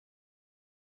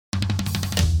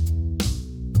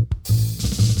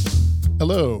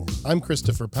Hello, I'm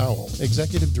Christopher Powell,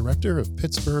 Executive Director of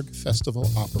Pittsburgh Festival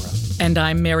Opera. And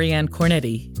I'm Marianne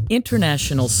Cornetti,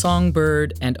 International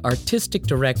Songbird and Artistic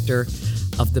Director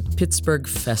of the Pittsburgh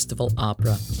Festival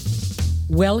Opera.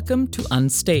 Welcome to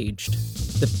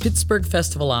Unstaged, the Pittsburgh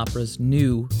Festival Opera's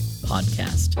new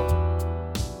podcast.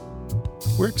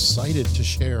 We're excited to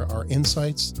share our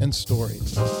insights and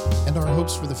stories and our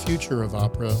hopes for the future of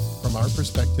opera from our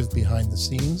perspective behind the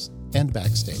scenes and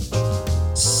backstage.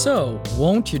 So,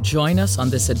 won't you join us on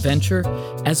this adventure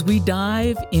as we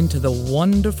dive into the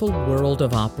wonderful world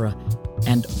of opera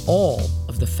and all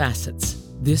of the facets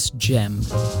this gem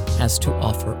has to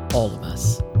offer all of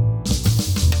us?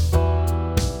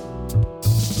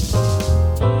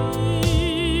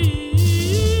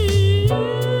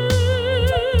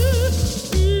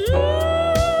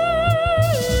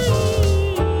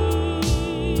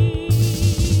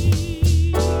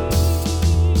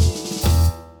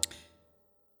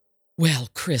 Well,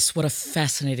 Chris, what a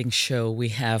fascinating show we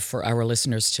have for our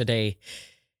listeners today.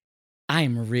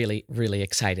 I'm really, really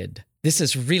excited. This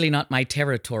is really not my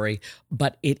territory,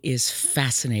 but it is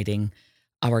fascinating,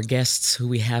 our guests who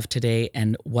we have today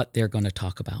and what they're going to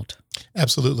talk about.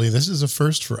 Absolutely. This is a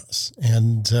first for us,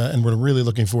 and we're really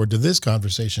looking forward to this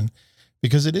conversation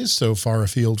because it is so far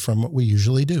afield from what we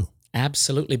usually do.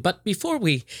 Absolutely. But before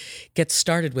we get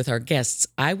started with our guests,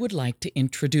 I would like to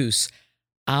introduce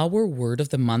our word of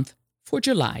the month for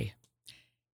July.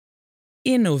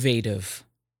 Innovative.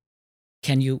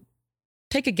 Can you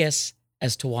take a guess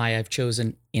as to why I've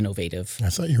chosen innovative? I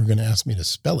thought you were going to ask me to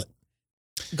spell it.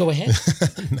 Go ahead.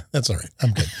 No, that's all right.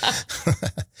 I'm good.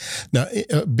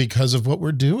 Now, because of what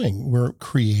we're doing, we're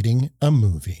creating a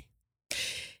movie.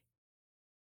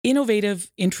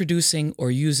 Innovative, introducing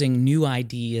or using new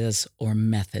ideas or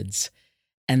methods.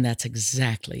 And that's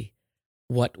exactly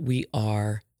what we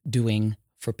are doing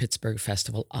for Pittsburgh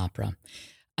Festival Opera.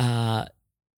 And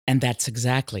that's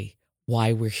exactly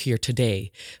why we're here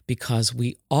today, because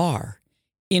we are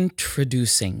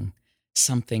introducing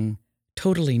something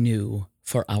totally new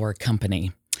for our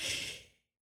company.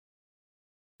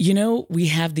 You know, we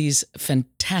have these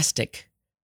fantastic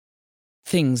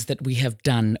things that we have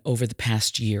done over the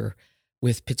past year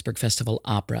with Pittsburgh Festival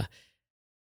Opera.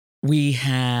 We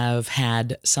have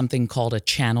had something called a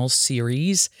channel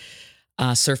series,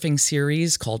 surfing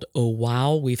series called Oh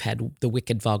Wow. We've had the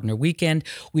Wicked Wagner Weekend.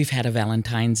 We've had a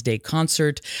Valentine's Day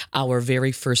concert. Our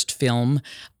very first film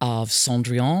of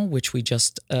Cendrillon, which we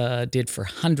just did for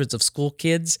hundreds of school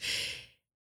kids.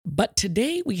 But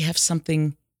today we have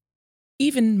something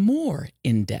even more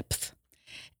in-depth,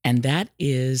 and that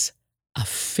is a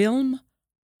film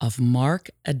of Mark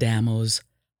Adamo's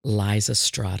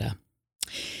LYSISTRATA.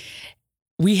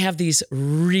 We have these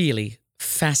really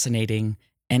fascinating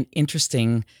and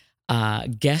interesting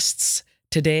guests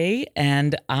today,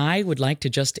 and I would like to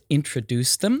just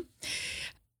introduce them.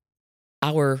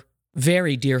 Our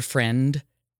very dear friend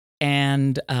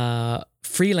and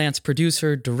freelance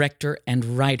producer, director,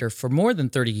 and writer for more than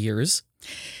 30 years.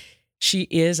 She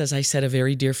is, as I said, a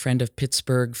very dear friend of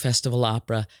Pittsburgh Festival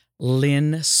Opera,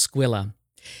 Lynn Squilla.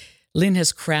 Lynn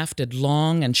has crafted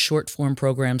long and short-form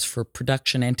programs for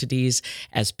production entities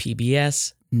as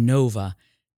PBS, Nova,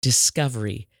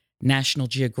 Discovery, National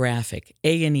Geographic,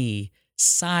 A&E,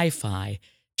 Sci-Fi,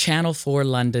 Channel 4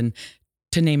 London,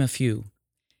 to name a few.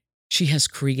 She has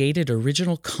created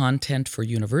original content for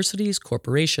universities,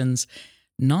 corporations,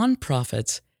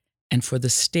 nonprofits, and for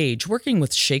the stage, working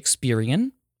with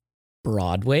Shakespearean,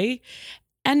 Broadway,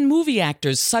 and movie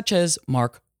actors such as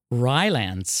Mark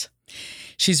Rylance.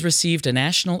 She's received a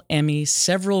national Emmy,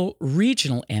 several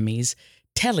regional Emmys,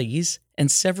 Tellys, and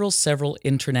several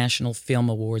international film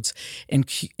awards,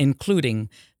 including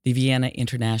the Vienna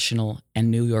International and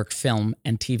New York Film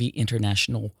and TV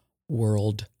International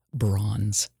World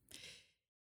Bronze.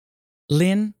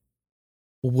 Lynn,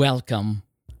 welcome.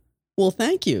 Well,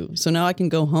 thank you. So now I can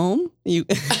go home? You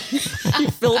you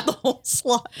filled the whole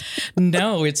slot.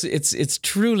 No, it's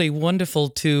truly wonderful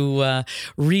to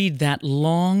read that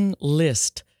long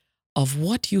list of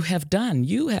what you have done.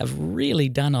 You have really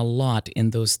done a lot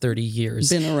in those 30 years.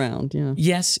 Been around, yeah.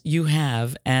 Yes, you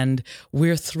have, and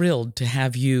we're thrilled to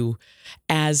have you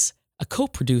as a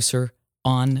co-producer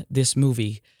on this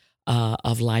movie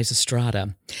of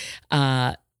LYSISTRATA.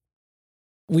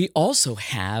 We also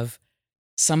have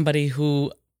somebody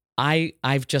who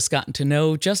I've just gotten to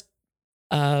know just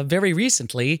very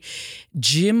recently,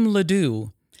 Jim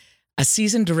Ledoux, a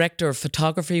seasoned director of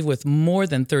photography with more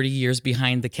than 30 years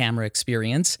behind the camera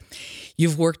experience.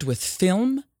 You've worked with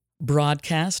film,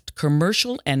 broadcast,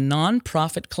 commercial, and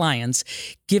nonprofit clients,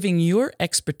 giving your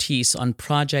expertise on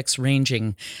projects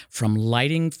ranging from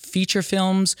lighting feature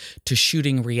films to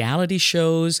shooting reality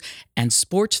shows and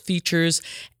sports features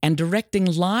and directing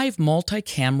live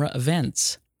multi-camera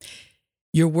events.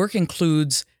 Your work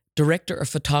includes director of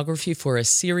photography for a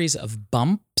series of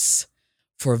Bumps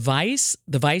for Vice,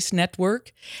 the Vice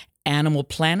Network, Animal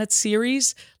Planet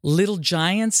series, Little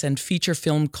Giants, and feature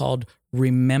film called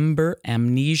Remember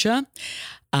Amnesia,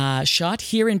 shot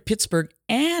here in Pittsburgh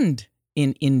and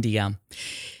in India.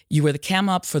 You were the cam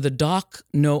op for the Doc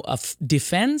No of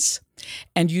Defense,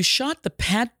 and you shot the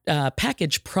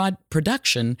package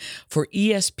production for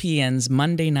ESPN's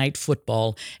Monday Night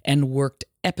Football and worked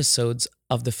episodes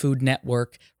of the Food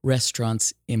Network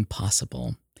Restaurants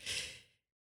Impossible.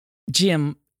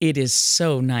 Jim, it is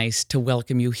so nice to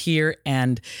welcome you here,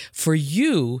 and for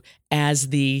you as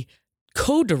the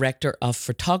co-director of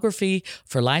photography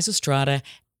for LYSISTRATA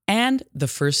and the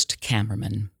first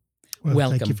cameraman. Well,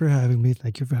 welcome. Thank you for having me.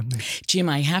 Thank you for having me. Jim,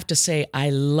 I have to say, I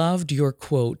loved your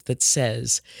quote that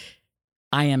says,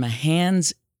 "I am a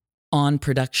hands-on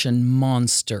production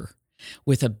monster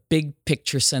with a big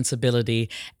picture sensibility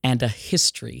and a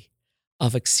history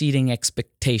of exceeding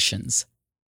expectations,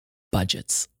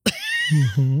 budgets."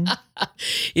 Mm-hmm.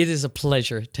 It is a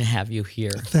pleasure to have you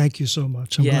here. Thank you so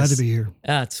much. I'm glad to be here.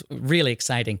 It's really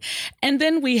exciting. And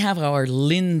then we have our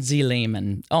Lindsay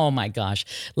Lehman. Oh my gosh.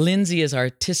 Lindsay is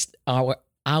our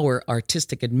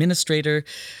artistic administrator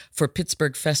for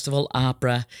Pittsburgh Festival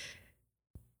Opera.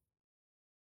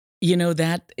 You know,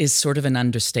 that is sort of an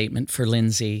understatement for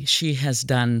Lindsay. She has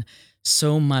done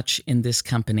so much in this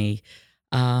company.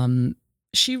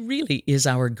 She really is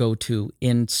our go-to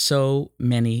in so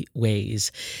many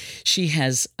ways. She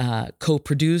has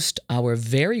co-produced our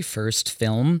very first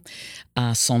film,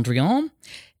 Cendrillon,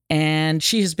 and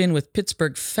she has been with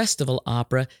Pittsburgh Festival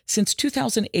Opera since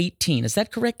 2018. Is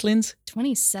that correct, Linz?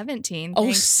 2017. Oh,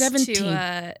 thanks 17.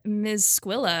 To Ms.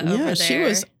 Squilla over there. Yeah, she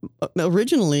was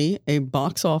originally a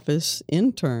box office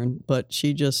intern, but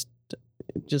she just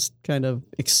kind of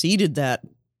exceeded that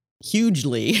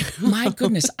hugely. My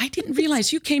goodness, I didn't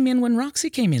realize you came in when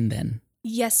Roxy came in then.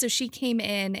 Yes, so she came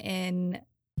in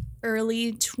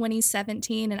early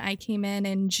 2017, and I came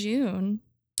in June.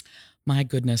 My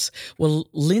goodness. Well,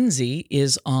 Lindsay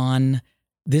is on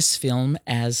this film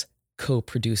as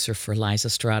co-producer for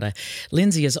LYSISTRATA.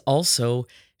 Lindsay is also,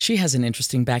 she has an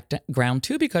interesting background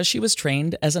too, because she was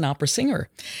trained as an opera singer.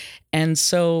 And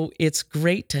so it's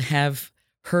great to have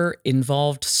her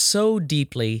involved so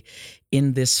deeply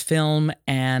in this film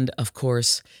and, of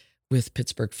course, with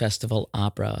Pittsburgh Festival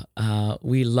Opera.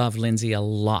 We love Lindsay a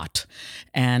lot.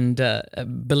 And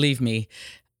believe me,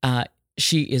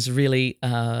 she is really,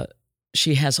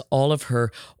 she has all of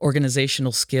her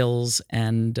organizational skills,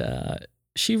 and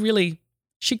she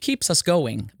keeps us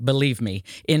going, believe me,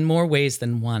 in more ways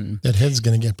than one. That head's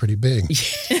going to get pretty big.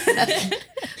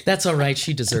 That's all right.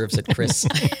 She deserves it, Chris.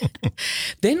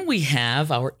 Then we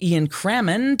have our Ian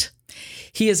Crammond.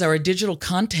 He is our digital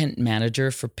content manager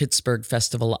for Pittsburgh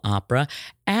Festival Opera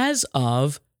as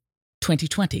of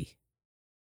 2020.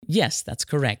 Yes, that's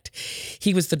correct.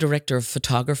 He was the director of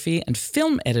photography and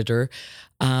film editor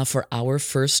for our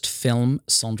first film,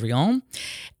 Cendrillon.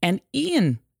 And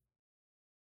Ian,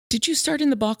 did you start in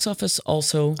the box office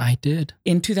also? I did.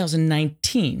 In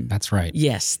 2019. That's right.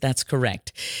 Yes, that's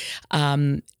correct.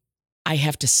 I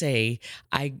have to say,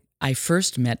 I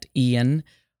first met Ian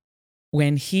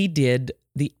when he did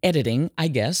the editing, I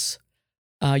guess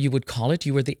you would call it.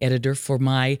 You were the editor for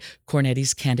my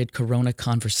Cornetti's Candid Corona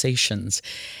Conversations.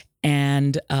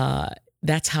 And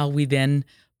that's how we then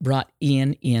brought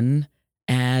Ian in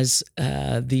as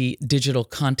the digital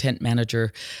content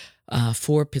manager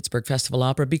for Pittsburgh Festival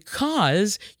Opera,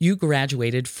 because you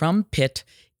graduated from Pitt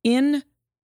in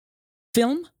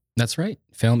film? That's right.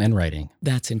 Film and writing.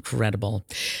 That's incredible.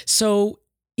 So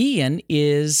Ian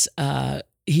is,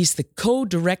 he's the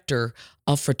co-director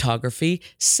of photography,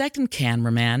 second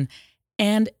cameraman,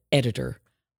 and editor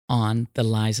on the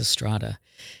LYSISTRATA.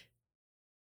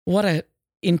 What an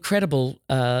incredible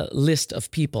list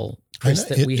of people, Chris,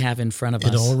 that we have in front of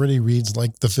us. It already reads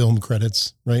like the film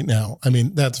credits right now. I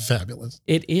mean, that's fabulous.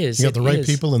 It is. You got the right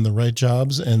people in the right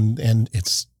jobs, and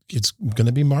it's going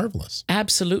to be marvelous.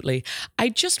 Absolutely. I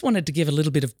just wanted to give a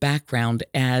little bit of background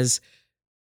as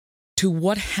to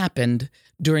what happened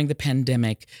during the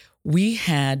pandemic. We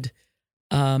had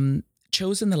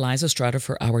chosen the LYSISTRATA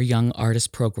for our Young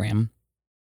Artist Program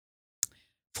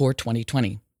for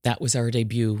 2020. That was our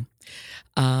debut.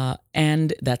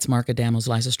 And that's Mark Adamo's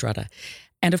LYSISTRATA.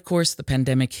 And of course, the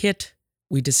pandemic hit.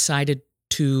 We decided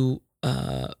to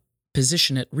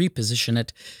reposition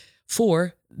it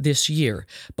for this year.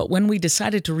 But when we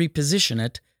decided to reposition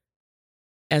it,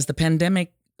 as the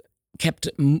pandemic kept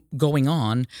going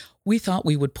on, we thought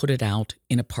we would put it out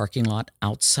in a parking lot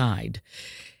outside.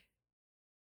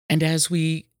 And as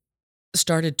we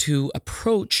started to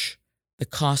approach the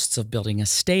costs of building a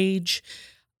stage,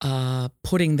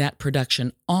 putting that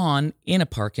production on in a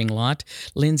parking lot,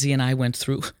 Lindsay and I went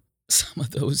through some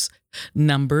of those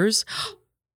numbers,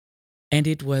 and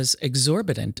it was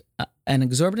exorbitant, an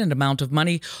exorbitant amount of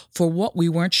money for what we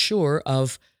weren't sure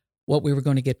of what we were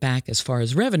going to get back as far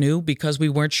as revenue, because we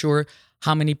weren't sure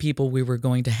how many people we were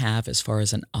going to have as far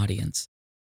as an audience.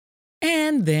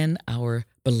 And then our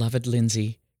beloved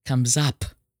Lindsay comes up,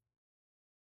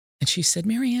 and she said,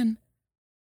 Marianne,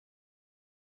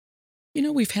 you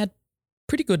know, we've had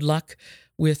pretty good luck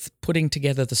with putting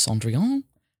together the Cendrillon.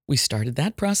 We started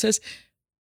that process.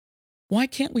 Why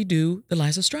can't we do the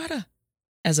LYSISTRATA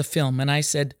as a film? And I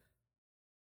said,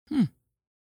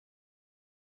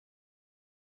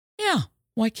 yeah,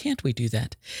 why can't we do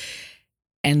that?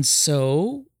 And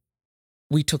so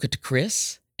we took it to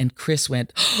Chris, and Chris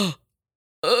went,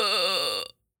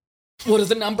 what are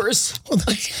the numbers? Well,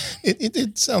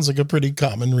 it sounds like a pretty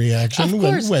common reaction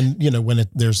Of when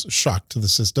there's shock to the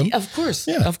system. Of course,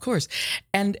 Yeah. of course.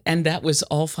 And that was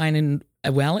all fine and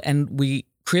well. And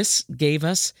Chris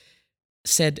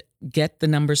said, get the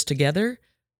numbers together.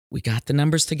 We got the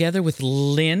numbers together with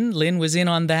Lynn. Lynn was in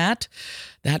on that.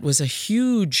 That was a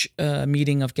huge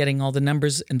meeting of getting all the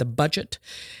numbers and the budget.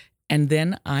 And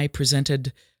then I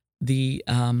presented the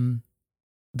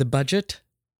budget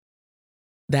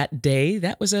that day.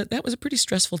 That was a pretty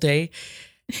stressful day.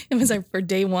 It was like for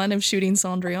day one of shooting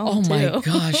Cendrillon. Oh too. my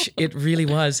gosh, it really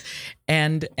was.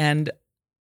 And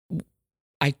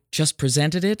I just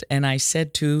presented it, and I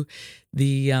said to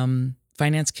the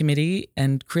finance committee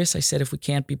and Chris, I said, if we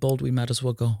can't be bold, we might as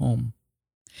well go home.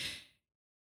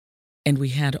 And we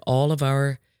had all of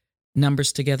our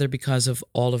numbers together because of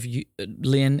all of you,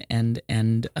 Lynn and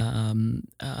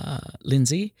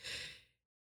Lindsay,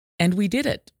 and we did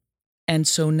it. And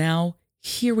so now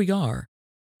here we are.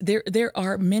 There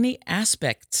are many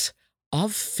aspects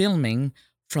of filming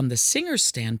from the singer's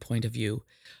standpoint of view,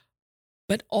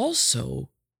 but also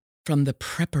from the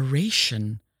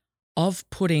preparation of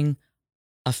putting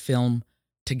a film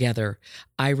together.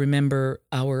 I remember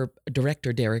our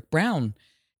director, Derek Brown,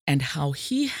 and how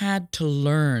he had to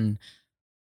learn.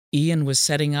 Ian was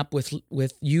setting up with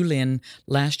you, Lynn,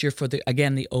 last year for the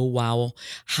Oh Wow,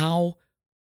 how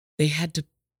they had to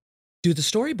do the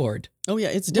storyboard. Oh yeah,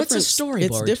 it's different. What's a storyboard?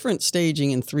 It's different staging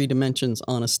in 3 dimensions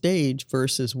on a stage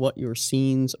versus what your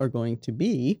scenes are going to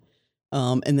be.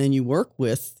 And then you work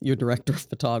with your director of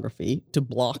photography to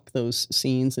block those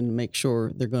scenes and make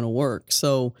sure they're going to work.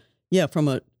 So yeah, from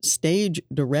a stage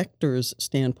director's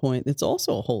standpoint, it's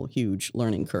also a whole huge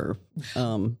learning curve.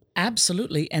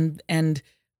 Absolutely. And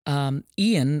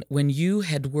Ian, when you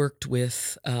had worked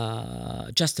with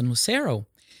Justin Lucero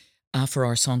for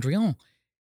our Cendrillon,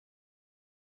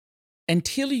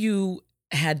 until you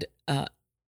had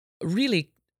really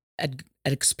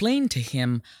explained to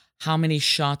him how many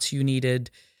shots you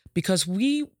needed, because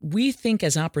we think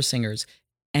as opera singers,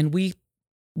 and we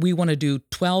want to do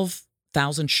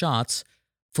 12,000 shots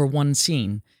for one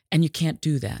scene, and you can't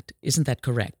do that. Isn't that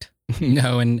correct?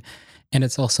 No, and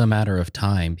it's also a matter of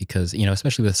time because,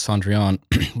 especially with Cendrillon,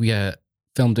 we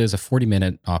filmed it as a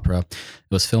 40-minute opera.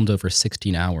 It was filmed over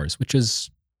 16 hours, which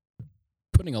is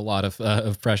putting a lot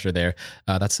of pressure there.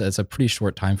 That's a pretty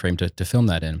short time frame to film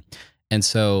that in. And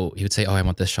so he would say, oh, I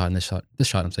want this shot and this shot, this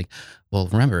shot. I'm like, well,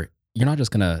 remember, you're not just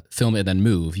going to film it and then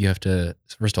move. You have to,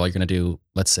 first of all, you're going to do,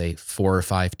 let's say, 4 or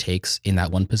 5 takes in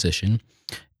that one position.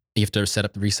 You have to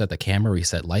reset the camera,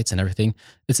 reset lights and everything.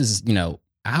 This is,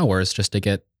 hours just to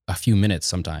get a few minutes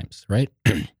sometimes, right?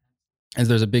 And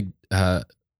there's a big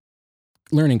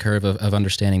learning curve of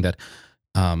understanding that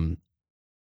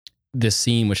this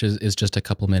scene, which is just a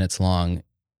couple minutes long,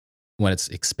 when it's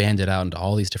expanded out into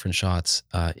all these different shots,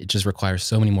 it just requires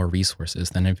so many more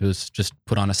resources than if it was just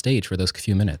put on a stage for those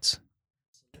few minutes.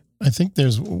 I think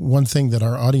there's one thing that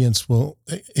our audience will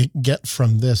get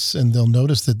from this, and they'll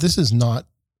notice that this is not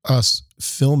us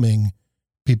filming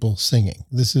people singing.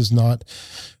 This is not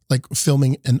like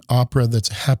filming an opera that's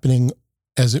happening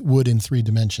as it would in 3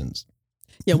 dimensions.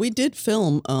 Yeah, we did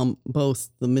film both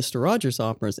the Mr. Rogers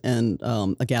operas and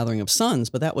A Gathering of Suns,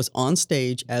 but that was on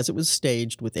stage as it was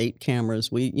staged with 8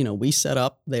 cameras. We set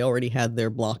up, they already had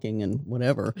their blocking and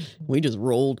whatever. We just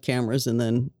rolled cameras and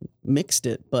then mixed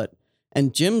it.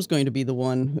 And Jim's going to be the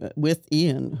one with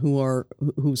Ian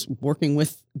who's working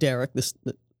with Derek,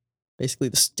 basically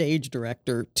the stage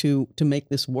director to make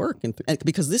this work, and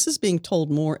because this is being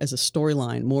told more as a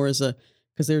storyline, more as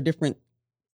because there are different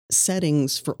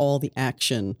settings for all the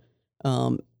action.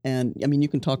 And I mean, you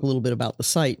can talk a little bit about the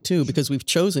site too, because we've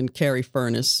chosen Carey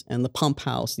Furnace and the pump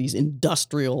house, these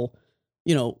industrial,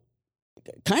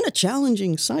 kind of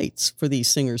challenging sites for these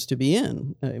singers to be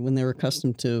in when they're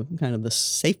accustomed to kind of the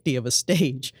safety of a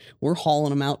stage. We're hauling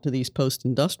them out to these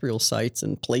post-industrial sites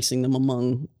and placing them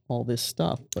among all this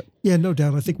stuff. But yeah, no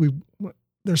doubt. I think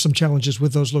there's some challenges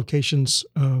with those locations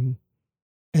and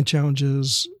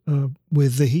challenges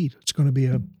with the heat. It's going to be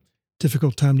a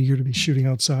difficult time of year to be shooting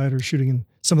outside or shooting in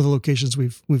some of the locations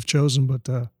we've chosen,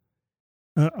 but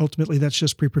ultimately that's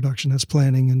just pre-production, that's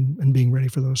planning and being ready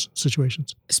for those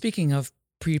situations. Speaking of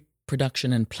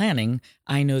pre-production and planning,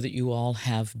 I know that you all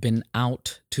have been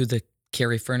out to the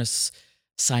Carey Furnace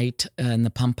site and the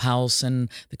pump house and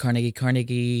the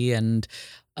Carnegie and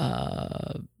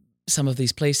some of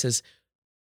these places,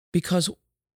 because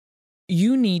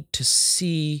you need to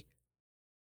see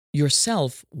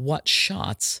yourself what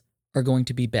shots are going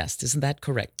to be best. Isn't that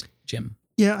correct, Jim?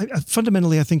 Yeah,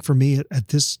 fundamentally, I think for me at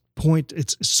this point,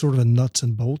 it's sort of a nuts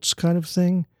and bolts kind of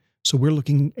thing. So we're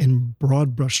looking in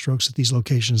broad brushstrokes at these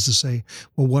locations to say,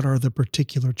 well, what are the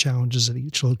particular challenges at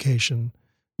each location?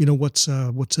 What's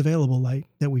available light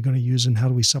that we're going to use, and how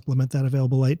do we supplement that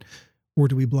available light? Or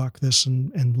do we block this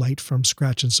and light from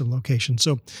scratch in some locations?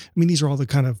 So, I mean, these are all the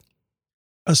kind of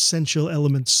essential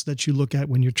elements that you look at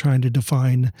when you're trying to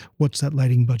define what's that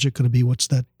lighting budget going to be, what's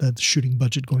that shooting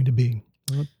budget going to be.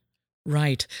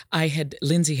 Right.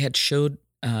 Lindsay had shown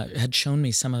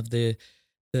me some of the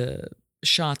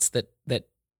shots that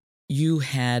you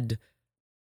had.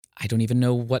 I don't even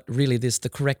know what really is the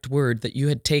correct word, that you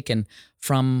had taken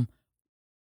from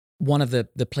one of the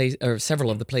place or several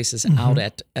of the places out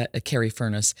at a Carey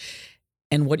Furnace,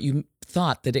 and what you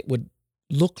thought that it would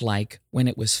look like when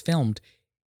it was filmed.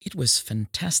 It was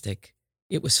fantastic.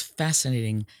 It was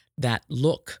fascinating, that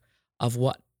look of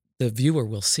what the viewer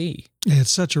will see. Yeah,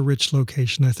 it's such a rich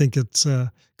location. I think it's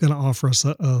going to offer us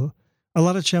a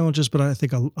lot of challenges, but I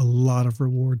think a lot of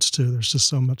rewards too. There's just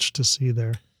so much to see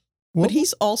there. But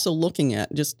he's also looking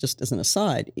at, just as an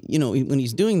aside, when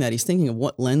he's doing that, he's thinking of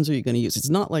what lens are you going to use. It's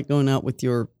not like going out with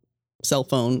your cell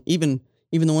phone, even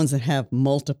the ones that have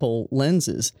multiple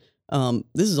lenses.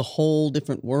 This is a whole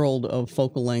different world of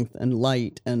focal length and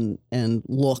light and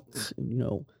look,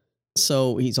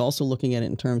 So he's also looking at it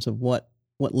in terms of what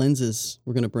lenses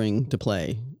we're going to bring to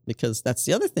play, because that's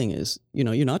the other thing is,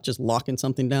 you're not just locking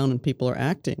something down and people are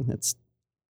acting.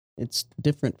 It's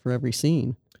different for every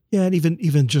scene. Yeah, and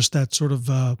even just that sort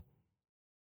of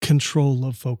control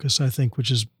of focus, I think, which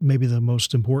is maybe the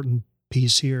most important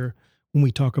piece here when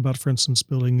we talk about, for instance,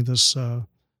 building this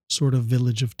sort of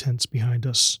village of tents behind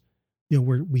us.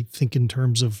 Where we think in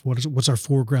terms of what's our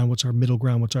foreground, what's our middle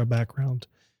ground, what's our background.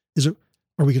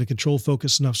 Are we going to control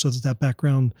focus enough so that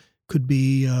background could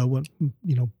be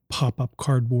pop-up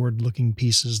cardboard-looking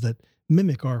pieces that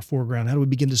mimic our foreground? How do we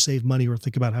begin to save money or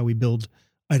think about how we build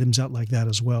items out like that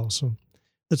as well? So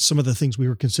that's some of the things we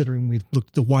were considering. We looked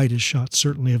at the widest shot,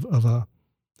 certainly of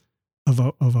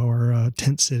our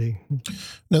tent city.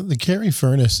 Now, the Carey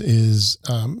Furnace is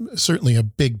certainly a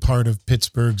big part of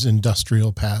Pittsburgh's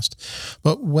industrial past.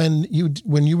 But when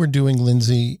you were doing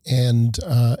Lindsay and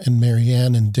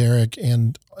Marianne and Derek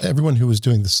and everyone who was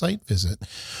doing the site visit,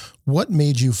 what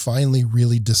made you finally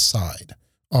really decide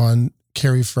on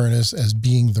Carey Furnace as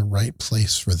being the right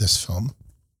place for this film?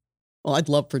 Well, I'd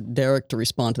love for Derek to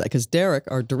respond to that, because Derek,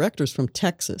 our director's from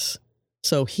Texas.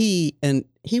 So he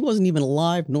wasn't even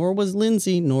alive, nor was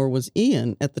Lindsay, nor was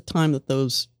Ian at the time that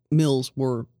those mills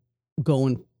were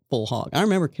going full hog. I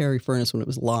remember Carey Furnace when it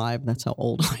was live. That's how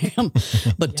old I am.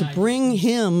 But to bring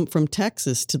him from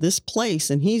Texas to this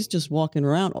place, and he's just walking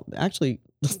around. Actually,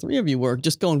 the three of you were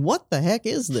just going, what the heck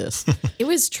is this? It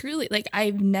was truly like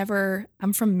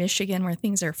I'm from Michigan where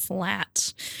things are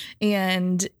flat.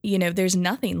 And, there's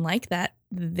nothing like that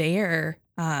there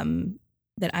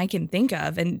that I can think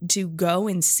of. And to go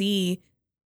and see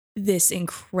this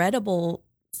incredible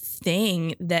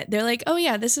thing that they're like, oh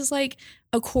yeah, this is like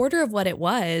a quarter of what it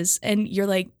was. And you're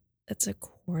like, that's a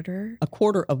quarter? A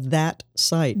quarter of that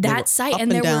site. That site. Up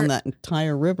and down that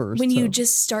entire river. When you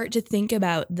just start to think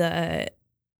about the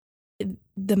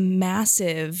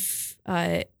massive,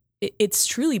 it's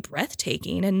truly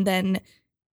breathtaking. And then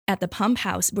at the pump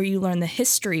house, where you learn the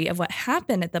history of what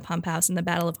happened at the pump house in the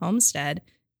Battle of Homestead,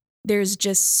 there's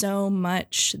just so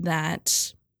much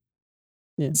that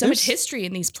so much history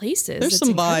in these places. There's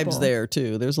some vibes there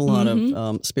too. There's a lot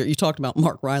of spirit. You talked about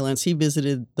Mark Rylance. He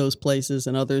visited those places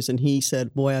and others, and he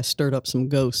said, "Boy, I stirred up some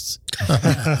ghosts."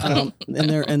 And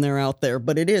they're out there.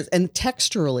 But it is, and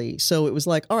texturally, so it was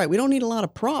like, all right, we don't need a lot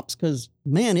of props because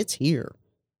man, it's here,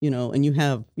 And you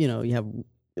have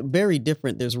very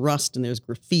different. There's rust and there's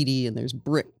graffiti and there's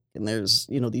brick and there's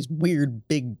these weird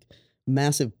big,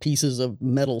 massive pieces of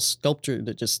metal sculpture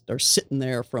that just are sitting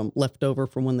there from leftover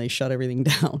from when they shut everything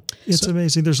down. It's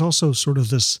amazing. There's also sort of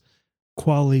this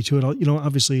quality to it all.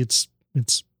 Obviously it's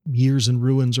years in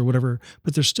ruins or whatever,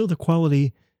 but there's still the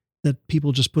quality that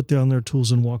people just put down their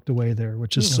tools and walked away there,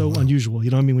 which is so unusual.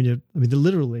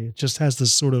 Literally it just has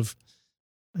this sort of,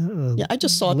 I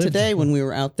just saw today when we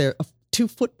were out there, 2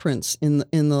 footprints in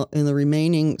the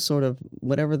remaining sort of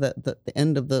whatever the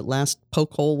end of the last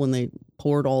poke hole when they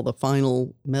poured all the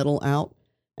final metal out,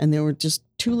 and there were just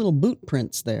 2 little boot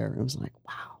prints there. It was like,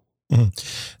 wow.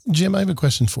 Mm-hmm. Jim, I have a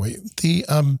question for you.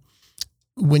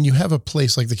 When you have a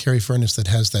place like the Kerry Furnace that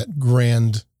has that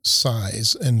grand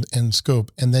size and scope,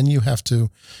 and then you have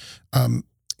to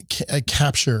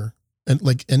capture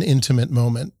an intimate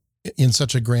moment in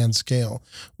such a grand scale,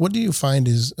 what do you find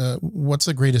is what's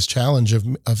the greatest challenge of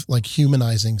like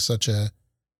humanizing such a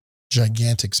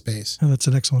gigantic space? Oh, that's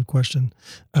an excellent question.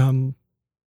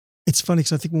 It's funny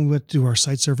because I think when we went to do our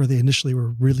site survey, they initially were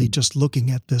really just looking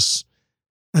at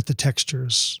the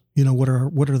textures. What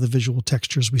are the visual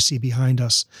textures we see behind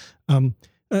us?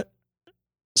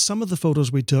 Some of the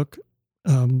photos we took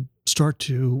start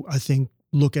to, I think,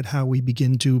 look at how we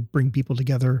begin to bring people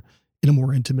together in a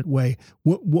more intimate way.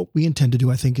 What we intend to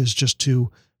do, I think, is just to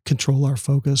control our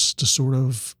focus, to sort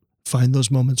of find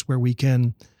those moments where we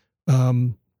can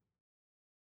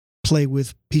play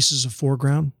with pieces of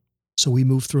foreground. So we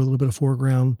move through a little bit of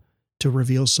foreground to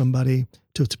reveal somebody,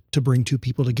 to bring 2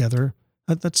 people together.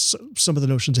 That's some of the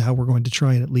notions of how we're going to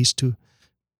try and at least to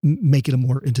make it a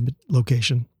more intimate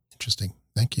location. Interesting.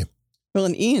 Thank you. Well,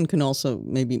 and Ian can also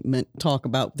maybe talk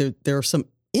about there are some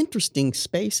interesting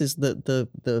spaces,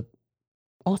 the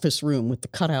office room with the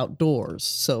cutout doors.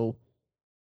 So,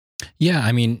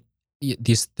 yeah,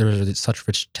 there's such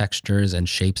rich textures and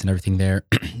shapes and everything there,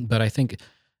 but I think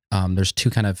there's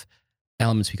 2 kind of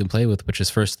elements we can play with, which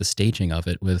is first the staging of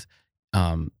it with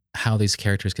how these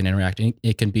characters can interact.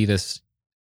 It can be this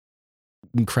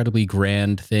incredibly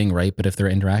grand thing, right? But if they're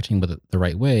interacting with it the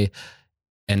right way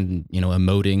and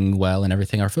emoting well and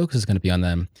everything, our focus is going to be on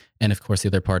them. And of course, the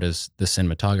other part is the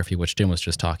cinematography, which Jim was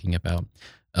just talking about,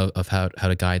 of how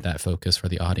to guide that focus for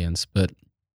the audience. But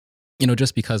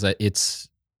just because it's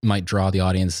might draw the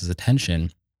audience's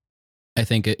attention, I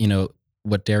think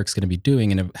what Derek's going to be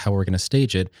doing and how we're going to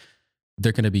stage it,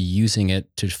 they're going to be using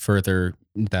it to further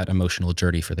that emotional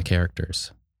journey for the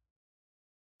characters.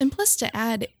 And plus, to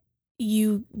add,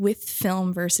 you with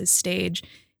film versus stage,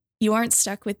 you aren't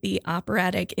stuck with the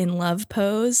operatic in love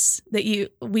pose that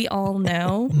we all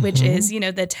know, which is,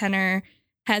 the tenor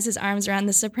has his arms around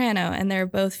the soprano and they're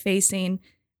both facing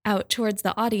out towards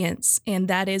the audience. And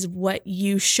that is what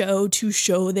you show to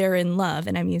show they're in love.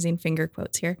 And I'm using finger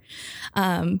quotes here.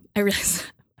 I realize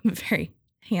I'm a very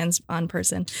hands-on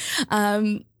person.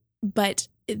 But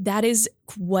that is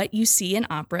what you see in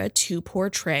opera to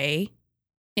portray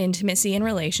intimacy and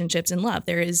relationships and love.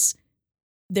 There is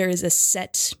a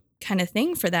set kind of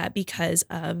thing for that because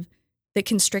of the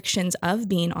constrictions of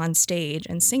being on stage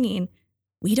and singing.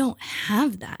 We don't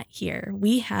have that here.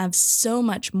 We have so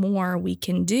much more we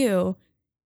can do.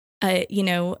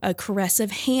 A caress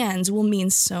of hands will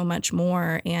mean so much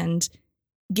more, and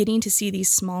getting to see these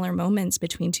smaller moments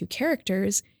between 2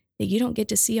 characters that you don't get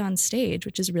to see on stage,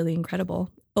 which is really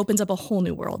incredible. Opens up a whole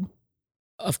new world.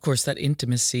 Of course, that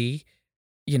intimacy,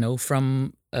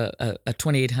 from a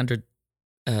 2,800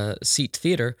 seat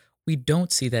theater, we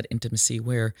don't see that intimacy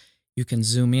where you can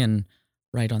zoom in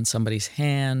right on somebody's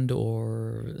hand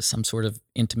or some sort of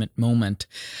intimate moment.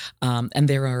 And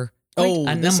there are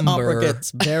this opera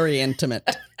gets very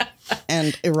intimate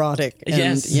and erotic. And,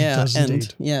 yes. Yeah.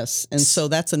 And yes. And so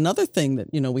that's another thing that,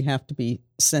 we have to be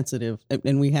sensitive,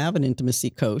 and we have an intimacy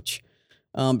coach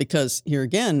because here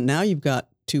again, now you've got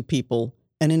 2 people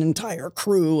and an entire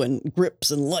crew and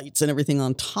grips and lights and everything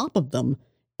on top of them.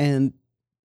 And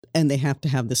they have to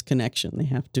have this connection. They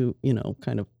have to,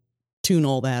 kind of tune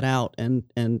all that out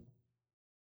and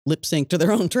lip sync to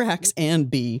their own tracks and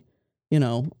be,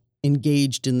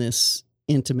 engaged in this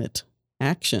intimate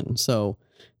action. So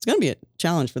it's going to be a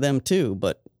challenge for them too,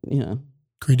 but,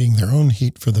 Creating their own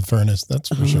heat for the furnace, that's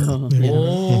for sure.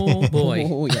 Oh, boy.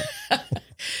 Oh, yeah.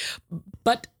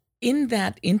 But in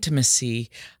that intimacy,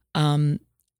 I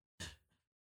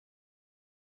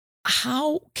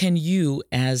how can you,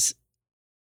 as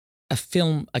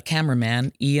a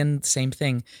cameraman, Ian, same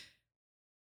thing,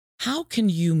 how can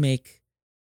you make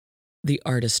the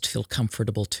artist feel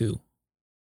comfortable too?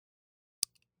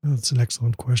 That's an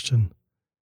excellent question.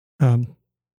 I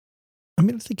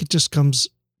think it just comes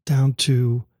down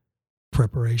to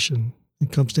preparation.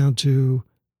 It comes down to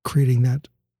creating that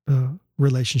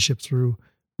relationship through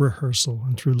rehearsal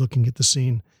and through looking at the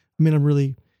scene. I'm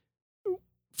really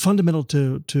fundamental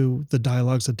to the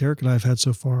dialogues that Derek and I have had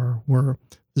so far were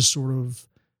this sort of,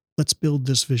 let's build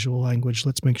this visual language.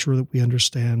 Let's make sure that we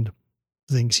understand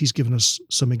things. He's given us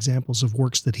some examples of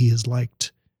works that he has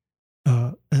liked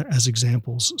as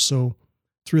examples. So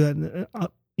through that,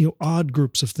 odd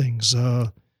groups of things,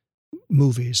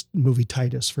 movie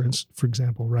Titus, for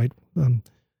example, right?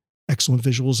 Excellent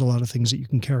visuals, a lot of things that you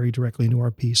can carry directly into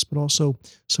our piece, but also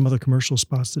some other commercial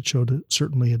spots that showed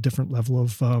certainly a different level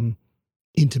of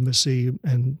intimacy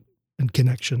and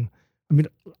connection.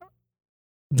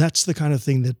 That's the kind of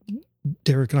thing that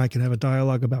Derek and I can have a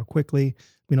dialogue about quickly.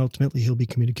 Ultimately, he'll be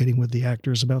communicating with the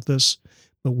actors about this,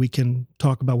 but we can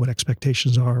talk about what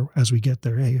expectations are as we get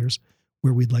there. Hey, here's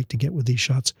where we'd like to get with these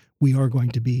shots. We are going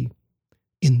to be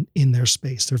in their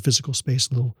space, their physical space,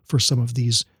 a little for some of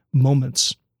these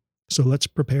moments. So let's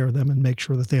prepare them and make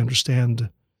sure that they understand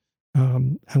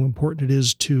how important it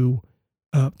is to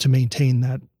maintain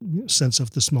that sense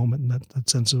of this moment and that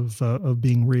sense of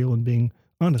being real and being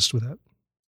honest with that.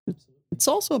 It's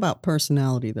also about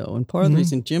personality, though. And part of the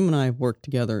reason Jim and I have worked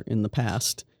together in the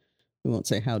past, we won't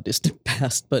say how distant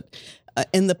past, but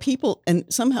and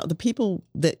somehow the people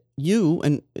that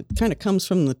and it kind of comes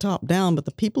from the top down, but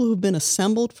the people who've been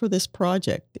assembled for this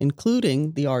project,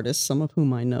 including the artists, some of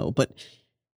whom I know, but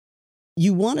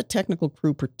you want a technical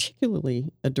crew, particularly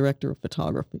a director of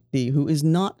photography, who's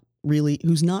not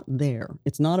there.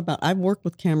 It's not about, I've worked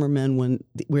with cameramen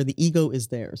where the ego is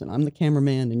theirs and I'm the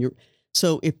cameraman and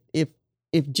so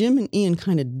if Jim and Ian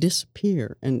kind of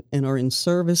disappear and are in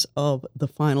service of the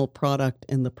final product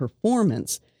and the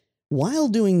performance while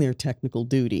doing their technical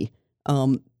duty,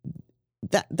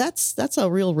 that's a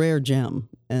real rare gem.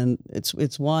 And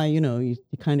it's why, you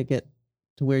kind of get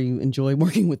to where you enjoy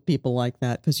working with people like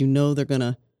that, because they're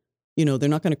gonna, they're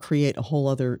not going to create a whole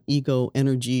other ego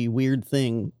energy weird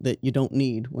thing that you don't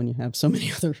need when you have so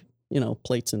many other,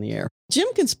 plates in the air. Jim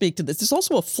can speak to this. There's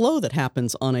also a flow that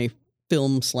happens on a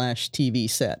film/TV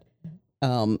set,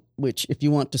 which if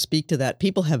you want to speak to that,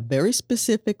 people have very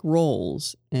specific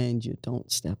roles and you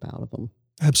don't step out of them.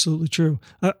 Absolutely true.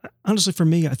 Honestly, for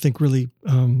me, I think really,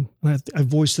 I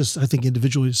voiced this, I think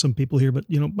individually to some people here, but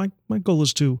my goal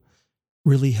is to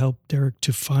really help Derek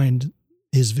to find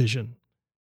his vision.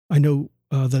 I know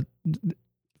that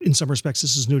in some respects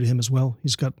this is new to him as well.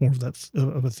 He's got more of that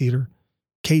of a theater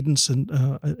cadence,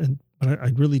 but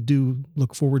I really do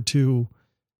look forward to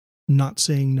not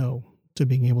saying no, to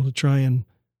being able to try and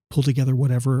pull together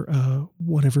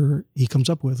whatever he comes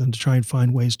up with, and to try and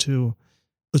find ways to,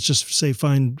 let's just say,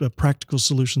 find practical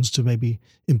solutions to maybe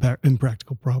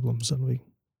impractical problems. And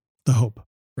the hope.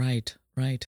 Right.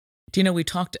 We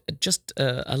talked just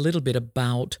a little bit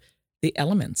about the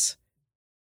elements.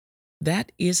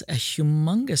 That is a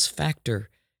humongous factor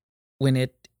when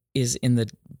it is in the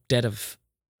dead of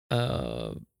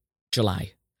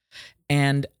July.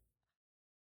 And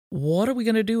what are we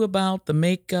going to do about the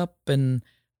makeup and,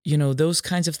 those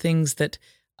kinds of things that,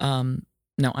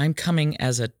 now I'm coming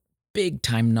as a big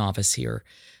time novice here.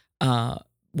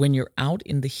 When you're out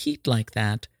in the heat like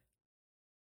that,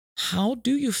 how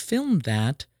do you film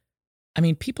that?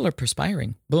 People are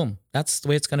perspiring. Boom. That's the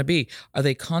way it's going to be. Are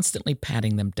they constantly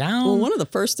patting them down? Well, one of the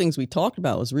first things we talked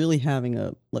about was really having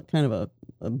a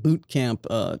boot camp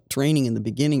training in the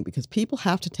beginning, because people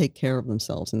have to take care of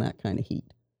themselves in that kind of heat.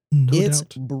 It's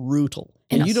brutal.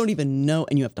 And you don't even know,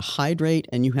 and you have to hydrate,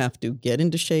 and you have to get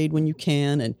into shade when you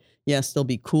can. And yes, there'll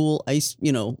be cool ice,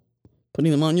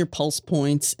 putting them on your pulse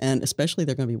points. And especially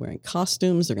they're going to be wearing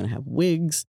costumes. They're going to have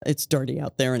wigs. It's dirty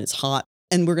out there and it's hot.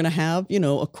 And we're going to have,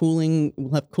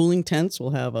 we'll have cooling tents.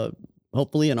 We'll have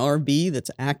hopefully an RV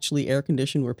that's actually air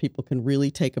conditioned where people can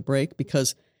really take a break,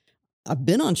 because I've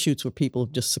been on shoots where people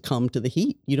have just succumbed to the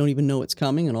heat. You don't even know it's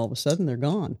coming, and all of a sudden they're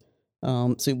gone.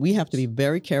 So we have to be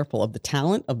very careful of the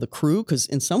talent of the crew, because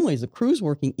in some ways the crew's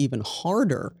working even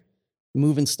harder,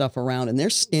 moving stuff around, and they're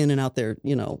standing out there,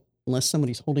 unless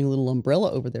somebody's holding a little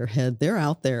umbrella over their head, they're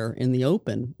out there in the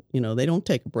open. They don't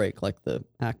take a break like the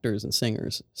actors and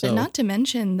singers. So, and not to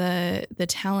mention the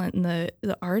talent and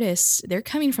the artists, they're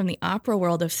coming from the opera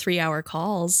world of 3-hour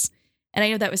calls. And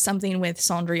I know that was something with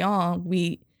Cendrillon.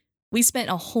 We spent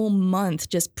a whole month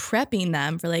just prepping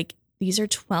them for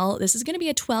this is going to be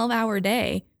a 12-hour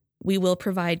day. we will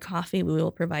provide coffee, we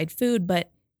will provide food,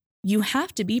 but you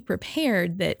have to be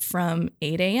prepared that from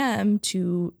 8 a.m.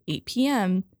 to 8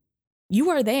 p.m., you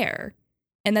are there.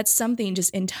 And that's something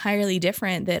just entirely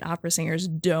different that opera singers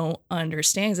don't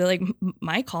understand. They're like,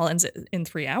 my call ends in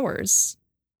 3 hours.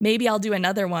 Maybe I'll do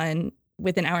another one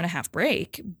with an hour and a half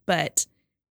break, but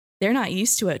they're not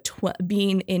used to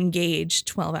being engaged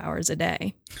 12 hours a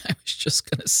day. I was just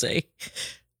going to say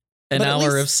an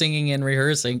hour of singing and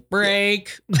rehearsing,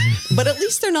 break. But at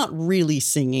least they're not really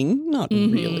singing, not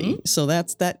really. So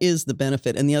that is the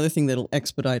benefit. And the other thing that'll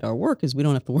expedite our work is we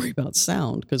don't have to worry about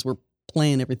sound because we're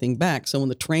playing everything back. So when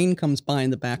the train comes by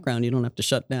in the background, you don't have to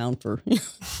shut down for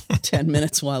 10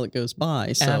 minutes while it goes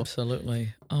by. So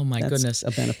absolutely. Oh my goodness.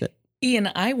 A benefit. Ian,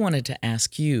 I wanted to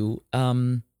ask you,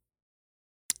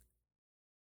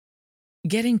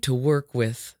 getting to work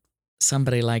with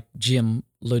somebody like Jim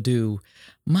Ledoux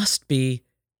must be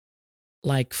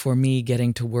like for me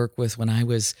getting to work with when I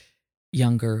was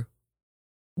younger,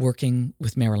 working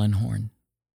with Marilyn Horne.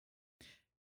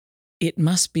 It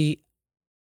must be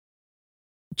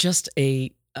just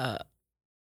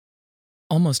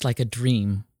almost like a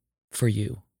dream for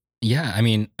you. Yeah, I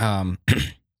mean,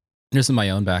 just in my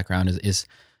own background is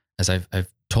as I've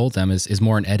told them is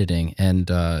more in editing, and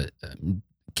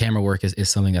camera work is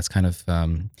something that's kind of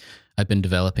I've been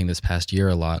developing this past year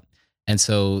a lot. And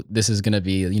so this is going to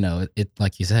be, it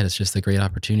like you said, it's just a great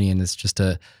opportunity, and it's just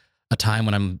a time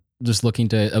when I'm just looking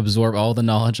to absorb all the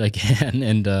knowledge I can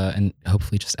and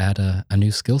hopefully just add a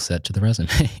new skill set to the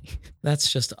resume.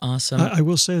 That's just awesome. I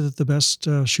will say that the best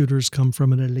shooters come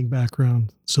from an editing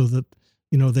background, so that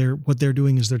what they're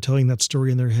doing is they're telling that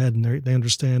story in their head, and they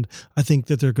understand. I think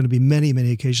that there are going to be many,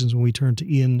 many occasions when we turn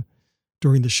to Ian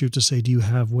during the shoot to say, "Do you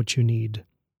have what you need?"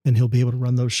 And he'll be able to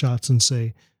run those shots and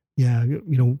say, "Yeah,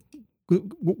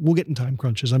 we'll get in time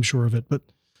crunches. I'm sure of it." But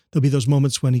there'll be those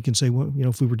moments when he can say, "Well,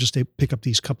 if we were just to pick up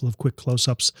these couple of quick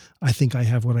close-ups, I think I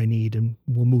have what I need, and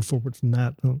we'll move forward from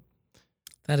that."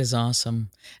 That is awesome.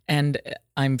 And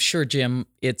I'm sure, Jim,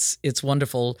 it's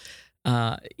wonderful.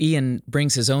 Ian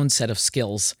brings his own set of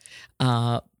skills.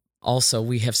 Also,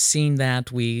 we have seen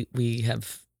that we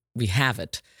have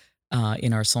it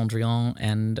in our Cendrillon,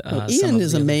 and Ian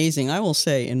is amazing. I will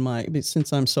say,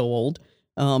 since I'm so old,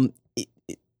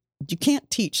 you can't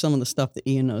teach some of the stuff that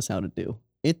Ian knows how to do.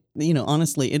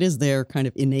 Honestly, it is there kind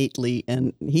of innately,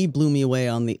 and he blew me away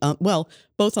on the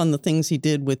both on the things he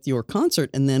did with your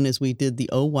concert, and then as we did the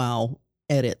Oh Wow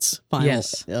edits, final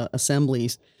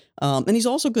assemblies. And he's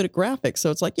also good at graphics.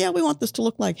 So it's like, yeah, we want this to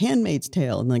look like Handmaid's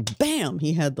Tale. And like, bam,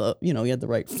 he had the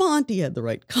right font. He had the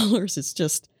right colors. It's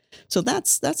just, so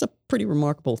that's a pretty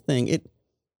remarkable thing.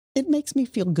 It makes me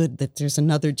feel good that there's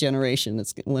another generation.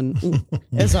 It's when,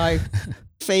 as I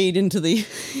fade into the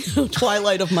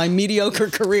twilight of my mediocre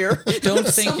career. Don't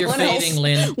think you're fading,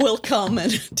 Lynn. Will come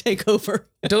and take over.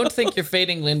 Don't think you're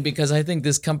fading, Lynn, because I think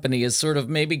this company is sort of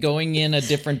maybe going in a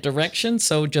different direction.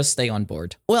 So just stay on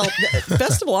board. Well,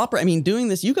 Festival Opera, doing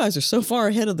this, you guys are so far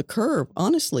ahead of the curve,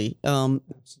 honestly,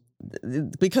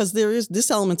 because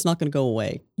this element's not going to go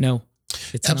away. No.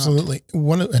 It's absolutely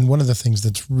not. One of the things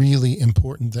that's really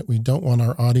important that we don't want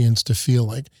our audience to feel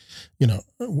like,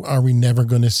 are we never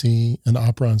going to see an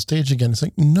opera on stage again? It's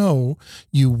like, no,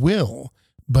 you will,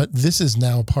 but this is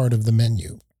now part of the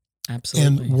menu.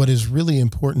 Absolutely. And what is really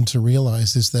important to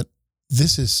realize is that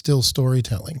this is still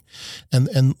storytelling,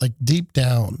 and like deep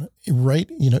down, right,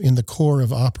 in the core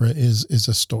of opera is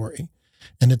a story.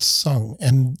 And it's sung,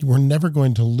 and we're never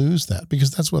going to lose that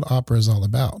because that's what opera is all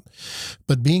about.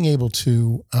 But being able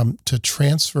to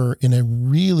transfer in a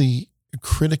really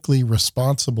critically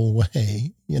responsible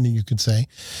way, you could say,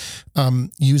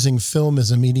 using film as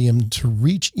a medium to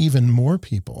reach even more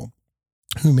people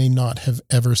who may not have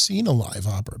ever seen a live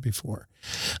opera before.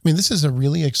 This is a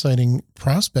really exciting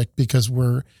prospect because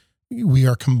we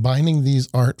are combining these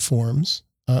art forms,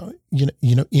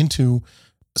 into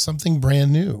something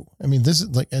brand new. This is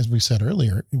like, as we said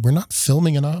earlier, we're not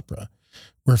filming an opera.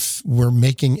 We're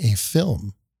making a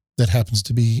film that happens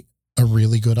to be a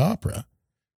really good opera.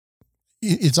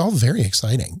 It's all very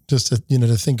exciting just to,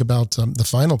 to think about the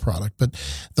final product, but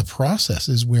the process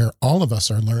is where all of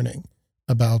us are learning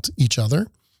about each other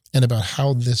and about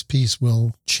how this piece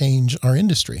will change our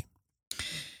industry.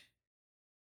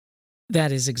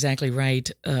 That is exactly right,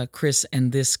 Chris,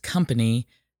 and this company.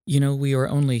 We are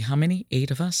only, how many?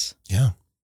 8 of us? Yeah.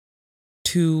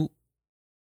 To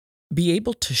be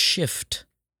able to shift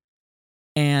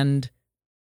and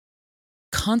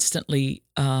constantly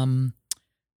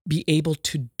be able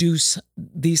to do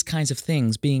these kinds of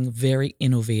things, being very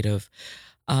innovative,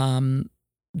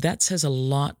 that says a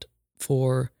lot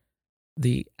for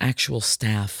the actual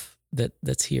staff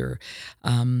that's here.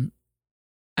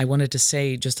 I wanted to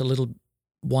say just a little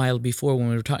while before when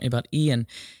we were talking about Ian.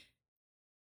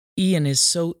 Ian is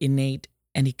so innate,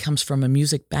 and he comes from a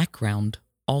music background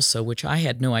also, which I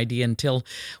had no idea until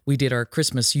we did our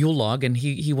Christmas Yule log, and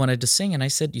he wanted to sing, and I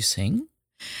said, "You sing?"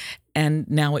 And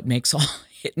now it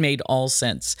made all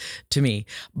sense to me.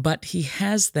 But he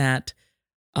has that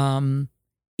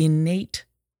innate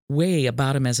way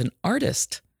about him as an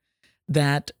artist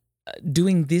that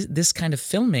doing this kind of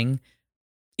filming,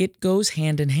 it goes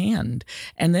hand in hand.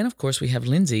 And then, of course, we have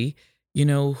Lindsay,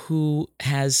 who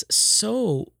has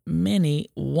so many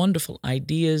wonderful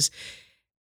ideas.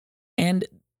 And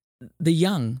the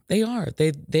young, they are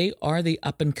the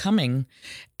up and coming,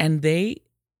 and they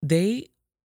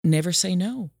never say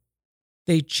no.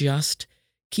 They just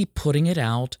keep putting it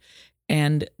out,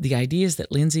 and the ideas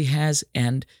that Lindsay has,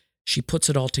 and she puts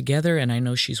it all together. And I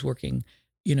know she's working,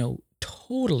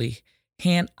 totally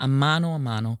a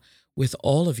mano with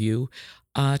all of you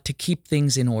to keep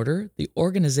things in order. The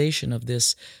organization of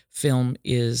this film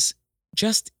is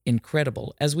just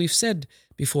incredible. As we've said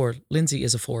before, Lindsay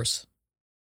is a force.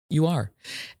 You are.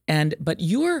 But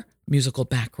your musical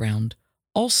background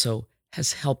also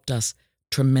has helped us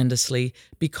tremendously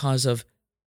because of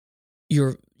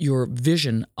your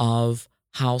vision of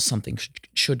how something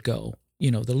should go,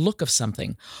 the look of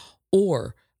something,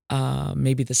 or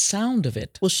maybe the sound of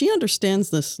it. Well, she understands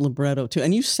this libretto too.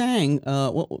 And you sang,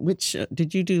 which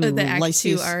did you do? The Act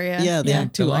 2 aria. Yeah, the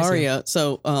Act 2 the aria.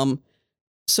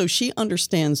 So she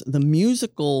understands the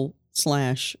musical /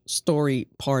 story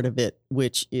part of it,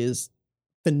 which is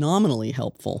phenomenally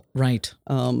helpful. Right.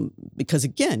 Because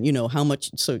again, how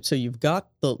much, so you've got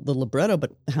the libretto,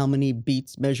 but how many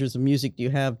beats, measures of music do you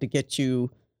have to get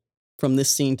you from this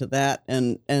scene to that?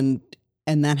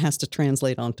 And that has to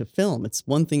translate onto film. It's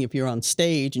one thing if you're on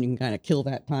stage and you can kind of kill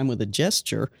that time with a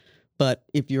gesture, but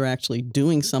if you're actually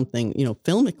doing something,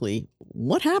 filmically,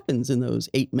 what happens in those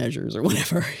 8 measures or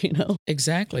whatever,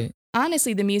 Exactly.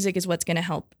 Honestly, the music is what's going to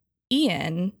help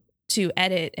Ian to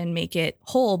edit and make it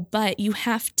whole, but you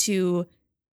have to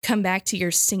come back to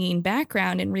your singing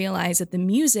background and realize that the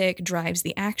music drives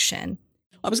the action.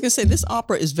 I was going to say this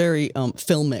opera is very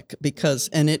filmic because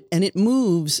it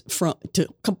moves to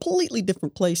completely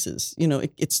different places. Well,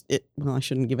 I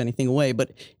shouldn't give anything away,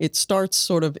 but it starts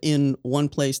sort of in one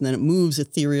place and then it moves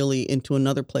ethereally into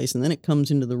another place and then it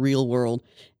comes into the real world,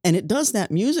 and it does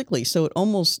that musically. So it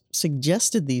almost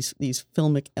suggested these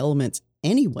filmic elements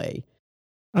anyway.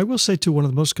 I will say too, one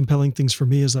of the most compelling things for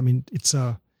me is, it's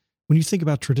when you think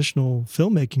about traditional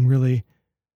filmmaking, really,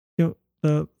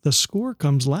 the score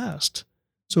comes last.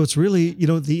 So it's really,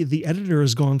 the editor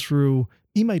has gone through,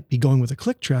 he might be going with a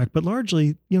click track, but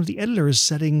largely, the editor is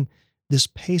setting this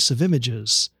pace of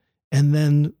images, and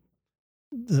then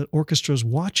the orchestra is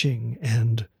watching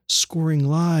and scoring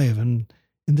live. And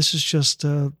this is just,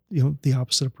 the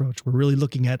opposite approach. We're really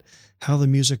looking at how the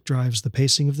music drives the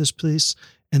pacing of this piece,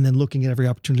 and then looking at every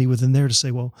opportunity within there to say,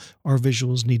 well, our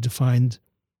visuals need to find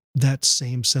that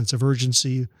same sense of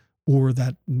urgency or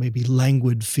that maybe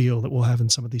languid feel that we'll have in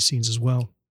some of these scenes as well.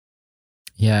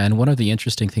 Yeah, and one of the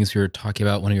interesting things we were talking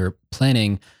about when we were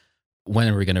planning when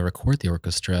are we going to record the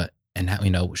orchestra, and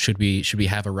how, should we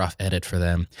have a rough edit for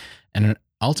them, and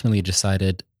ultimately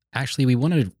decided actually we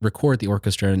want to record the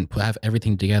orchestra and have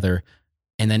everything together,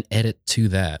 and then edit to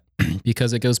that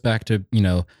because it goes back to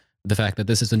the fact that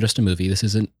this isn't just a movie. This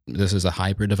is a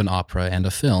hybrid of an opera and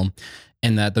a film,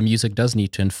 and that the music does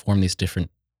need to inform these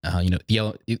different.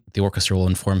 The orchestra will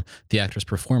inform the actor's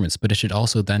performance, but it should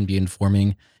also then be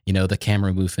informing, the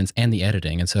camera movements and the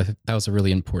editing. And so I think that was a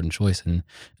really important choice, and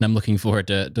I'm looking forward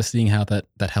to seeing how that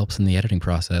helps in the editing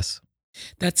process.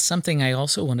 That's something I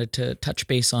also wanted to touch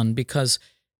base on, because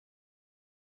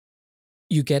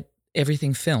you get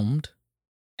everything filmed,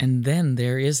 and then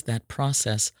there is that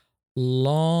process,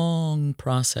 long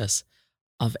process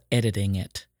of editing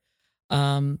it.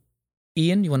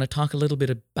 Ian, you want to talk a little bit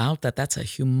about that? That's a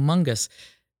humongous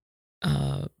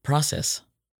process.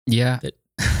 Yeah.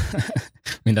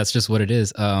 That's just what it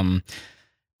is.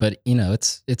 But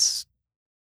it's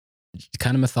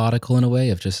kind of methodical in a way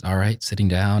of just, all right, sitting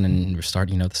down and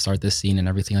start this scene and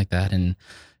everything like that. And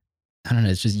I don't know,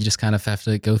 it's just, you just kind of have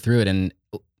to go through it. And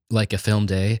like a film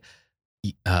day,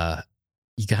 you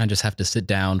kind of just have to sit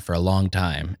down for a long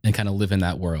time and kind of live in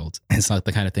that world. It's not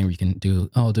the kind of thing where you can do,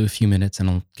 I'll do a few minutes and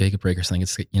I'll take a break or something.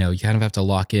 It's, you kind of have to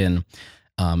lock in.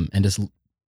 And just,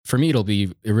 for me, it'll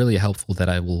be really helpful that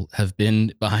I will have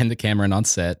been behind the camera and on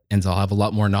set, and so I'll have a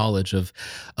lot more knowledge of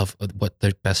what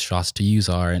the best shots to use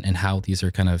are, and how these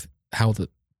are kind of, how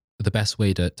the best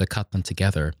way to cut them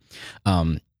together.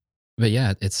 But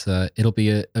yeah, it's it'll be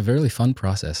a very fun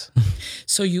process.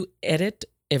 So you edit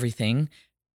everything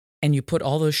and you put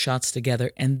all those shots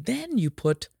together and then you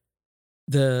put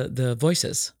the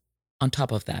voices on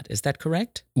top of that. Is that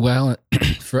correct? Well,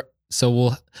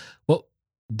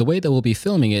 the way that we'll be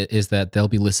filming it is that they'll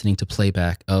be listening to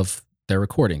playback of their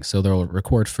recording. So they'll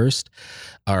record first.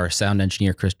 Our sound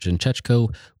engineer, Christian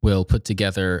Chechko, will put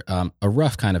together a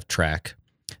rough kind of track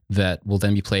that will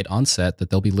then be played on set that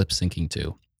they'll be lip syncing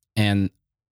to. And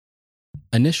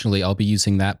initially, I'll be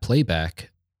using that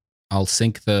playback. I'll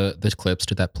sync the clips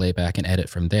to that playback and edit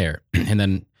from there. And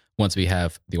then once we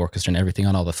have the orchestra and everything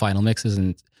on all the final mixes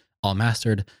and all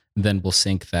mastered, then we'll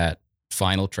sync that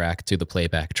final track to the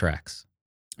playback tracks.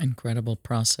 Incredible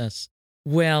process.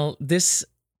 Well, this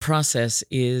process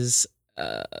is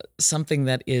something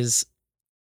that is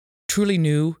truly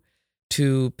new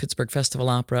to Pittsburgh Festival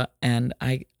Opera, and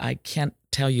I can't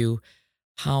tell you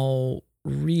how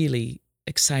really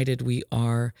excited we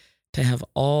are to have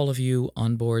all of you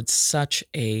on board. Such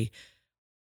a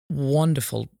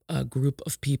wonderful group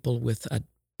of people with a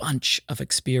bunch of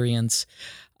experience,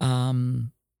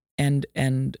 and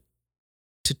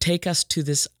to take us to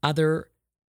this other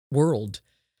world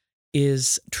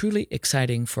is truly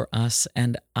exciting for us.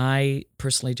 And I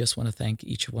personally just want to thank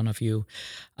each one of you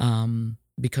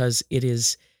because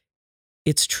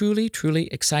it's truly, truly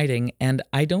exciting. And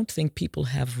I don't think people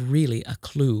have really a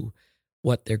clue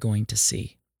what they're going to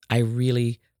see. I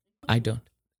don't.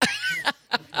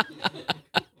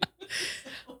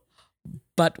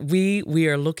 But we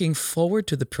are looking forward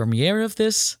to the premiere of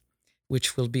this,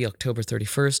 which will be October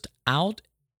 31st, out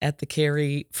at the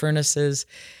Carey Furnaces.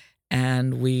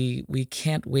 And we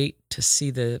can't wait to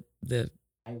see the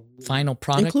final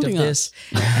product Including of this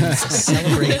and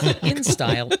celebrate in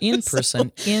style, in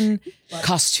person, in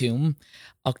costume,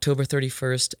 October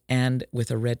 31st, and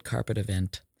with a red carpet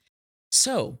event.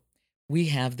 So we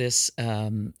have this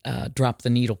drop the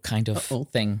needle kind of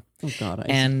thing. Oh God!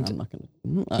 I'm not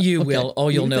gonna. You okay. Will. Oh,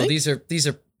 you'll know. These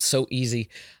are so easy.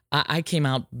 I came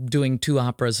out doing 2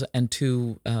 operas and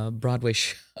 2 Broadway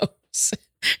shows.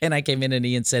 And I came in and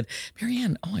Ian said,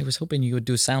 Marianne, I was hoping you would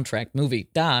do a soundtrack movie.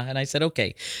 Duh. And I said,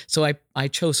 okay. So I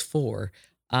chose 4.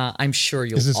 I'm sure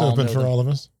you'll all know. Is this open for all of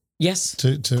us? Yes.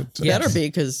 To better be,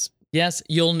 because... Yes,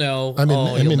 you'll know. I'm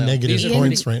in negative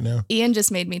points right now. Ian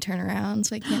just made me turn around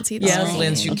so I can't see the Yes,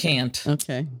 Linz, you can't.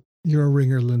 Okay. You're a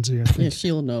ringer, Lindsay, I think. Yeah,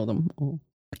 she'll know them. Oh.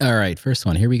 All right, first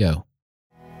one. Here we go.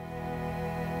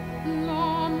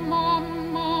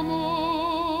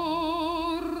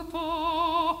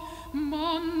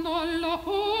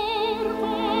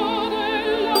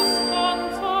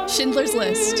 Schindler's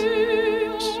List.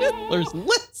 Schindler's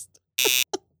List.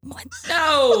 What?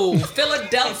 No,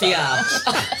 Philadelphia.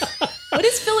 What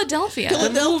is Philadelphia?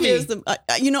 Philadelphia is the.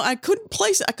 I couldn't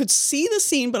place it. I could see the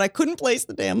scene, but I couldn't place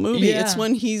the damn movie. Yeah. It's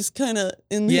when he's kind of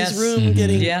in his room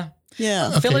getting. Yeah.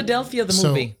 Okay. Philadelphia, the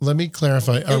movie. So let me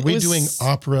clarify. Are we doing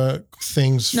opera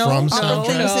things from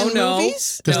soundtracks? No.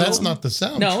 Because that's not the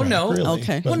soundtrack. No. Really.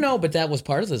 Okay. But, Well, no, but that was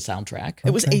part of the soundtrack.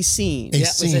 It was a scene. A Yeah,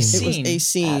 it was a scene. scene. It was a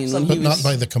scene. Absolutely. but not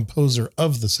by the composer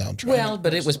of the soundtrack. Well,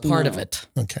 but it was part of it.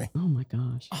 Okay. Oh my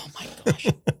gosh. Oh my gosh.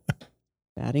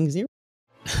 Batting 0.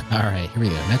 All right, here we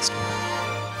go. Next one.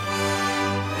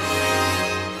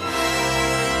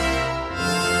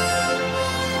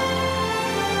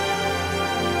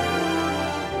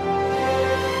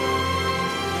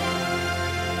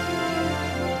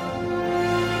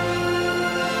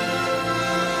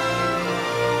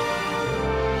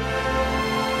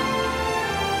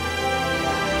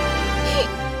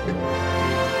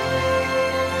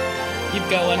 Keep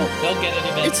going. They'll get it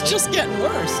eventually. It's just getting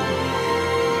worse.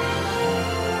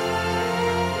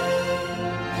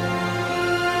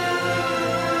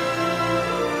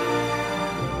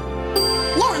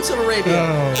 Lawrence of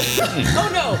Arabia. Oh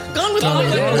no! Gone with the Gone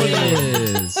with Wind. the There Wind.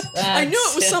 it is. I knew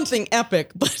it was something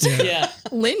epic, but Yeah.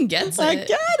 Lynn gets it. I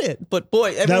get it. But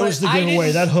boy, That everyone, was the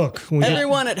giveaway, that hook.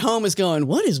 everyone at home is going,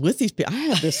 what is with these people? I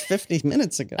had this 50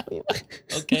 minutes ago.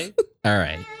 Okay. All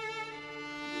right.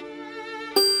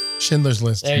 Schindler's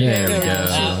List. There you There we go.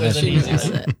 That That's was an easy That's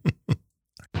one. it.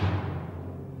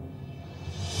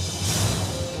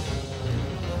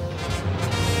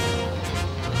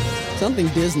 Something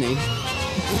Disney.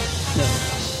 No.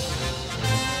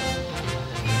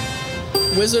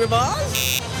 Wizard of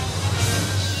Oz?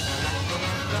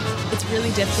 It's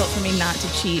really difficult for me not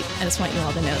to cheat. I just want you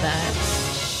all to know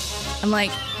that. I'm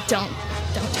like, don't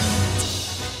tell me.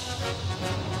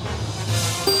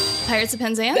 Pirates of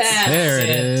Penzance? That's There it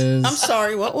is. I'm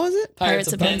sorry, what was it?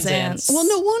 Pirates of Penzance. Well,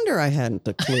 no wonder I hadn't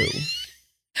a clue.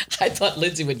 I thought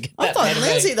Lindsay would get that. I thought right away.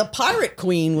 Lindsay, the pirate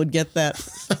queen, would get that.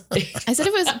 I said if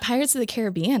it was Pirates of the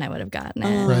Caribbean, I would have gotten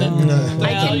it. Right. I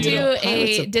Well, can you do know,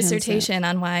 Pirates a of dissertation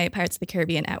on why Pirates of the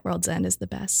Caribbean at World's End is the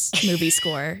best movie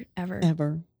score ever.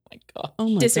 Ever. My God. Oh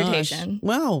my Dissertation. gosh.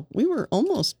 Wow, we were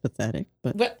almost pathetic,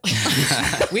 but Well,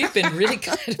 we've been really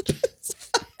kind of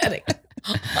pathetic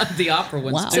on the opera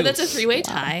ones Wow. too. So that's a three-way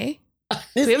tie.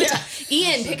 It's- We have a yeah.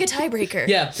 Ian, pick a tiebreaker.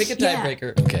 yeah, pick a Yeah.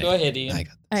 tiebreaker. Okay. Go ahead, Ian. I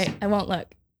got All right, I won't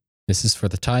look. This is for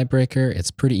the tiebreaker.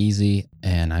 It's pretty easy,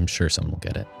 and I'm sure someone will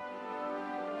get it.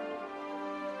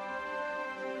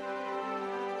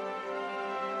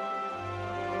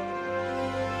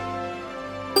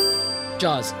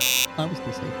 Jaws. I was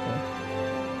going to say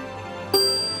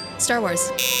four. Star Wars.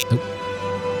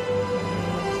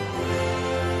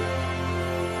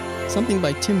 Something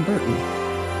by Tim Burton.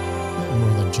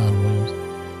 More like John Williams.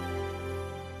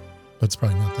 But it's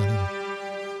probably not that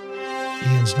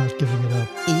either. Ian's not giving it up.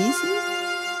 Easy?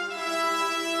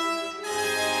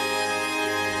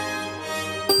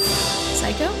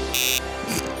 Psycho?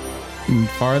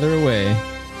 Farther away.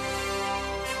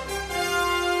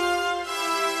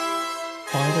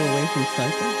 Farther away from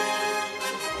Psycho?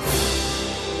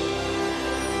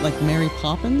 Like Mary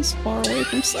Poppins, far away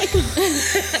from Psycho?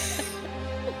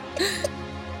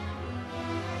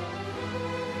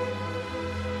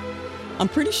 I'm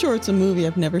pretty sure it's a movie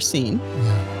I've never seen.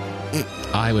 Yeah.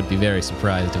 I would be very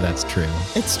surprised if that's true.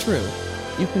 It's true.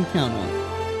 You can count on it.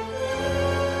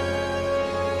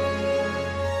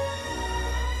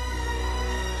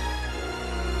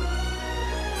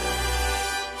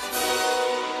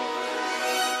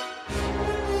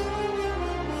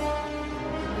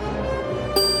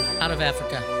 Out of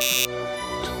Africa.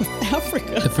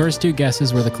 Africa. The first two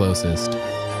guesses were the closest.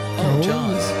 Oh,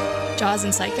 Jaws. Jaws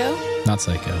and Psycho? Not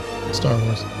Psycho. Star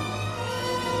Wars.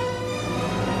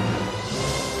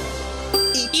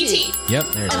 E.T. Yep,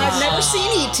 there it And is. I've never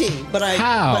seen E.T., but I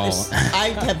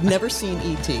have never seen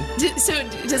E.T. So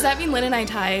does that mean Lynn and I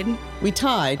tied? We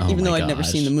tied, Oh even my though I'd never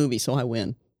gosh. seen the movie, so I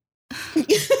win.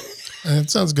 It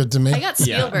sounds good to me. I got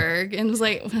Yeah. Spielberg and was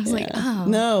like, Yeah. oh.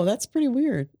 No, that's pretty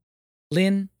weird.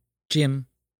 Lynn, Jim,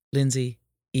 Lindsay,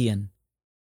 Ian.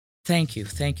 Thank you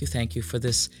for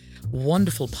this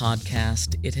wonderful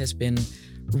podcast. It has been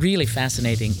really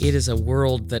fascinating. It is a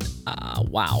world that,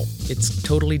 wow, it's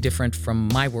totally different from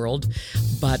my world,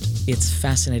 but it's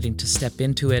fascinating to step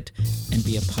into it and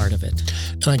be a part of it.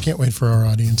 And I can't wait for our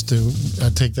audience to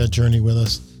take that journey with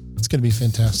us. It's going to be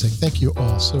fantastic. Thank you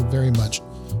all so very much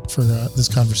for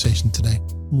this conversation today.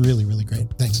 Really, really great.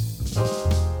 Thanks.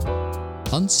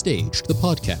 Unstaged, the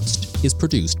podcast, is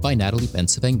produced by Natalie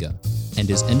Bensavenga and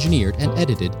is engineered and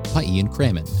edited by Ian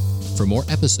Crammond. For more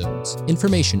episodes,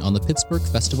 information on the Pittsburgh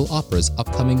Festival Opera's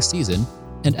upcoming season,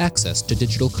 and access to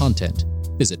digital content,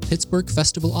 visit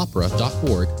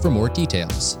pittsburghfestivalopera.org for more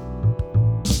details.